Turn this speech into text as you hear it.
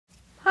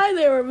Hi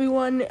there,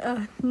 everyone.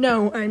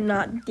 No, I'm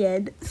not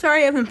dead.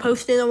 Sorry I haven't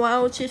posted in a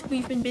while. It's just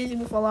we've been busy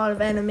with a lot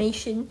of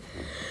animation.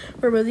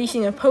 We're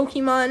releasing a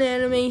Pokemon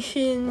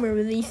animation. We're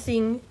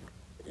releasing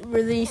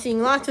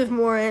lots of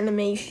more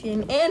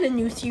animation. And a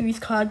new series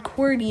called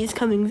QWERTY is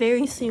coming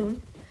very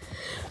soon.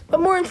 But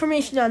more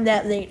information on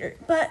that later.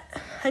 But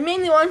I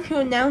mainly want to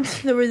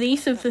announce the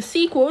release of the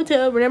sequel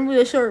to Remember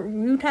the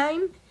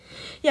ℕ𝕆𝕒𝕥.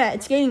 Yeah,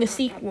 it's getting a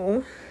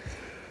sequel.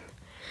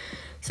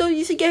 So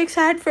you should get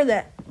excited for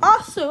that.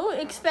 Also,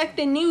 expect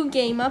a new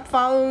game up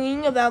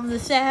following about the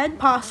sad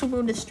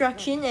possible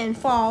destruction and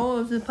fall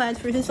of the Plants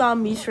vs.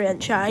 Zombies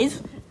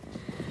franchise.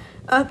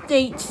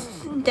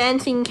 Updates,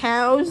 dancing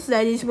cows,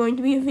 that is going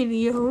to be a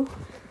video,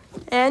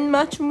 and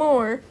much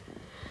more.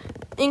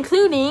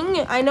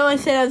 Including, I know I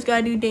said I was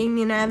going to do dating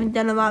and I haven't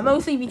done a lot,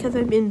 mostly because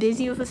I've been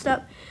busy with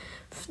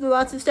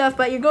lots of stuff,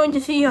 but you're going to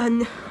see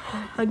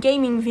a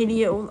gaming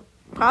video,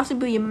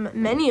 possibly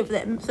many of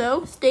them,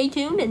 so stay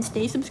tuned and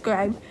stay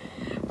subscribed.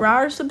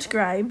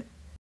 Subscribe.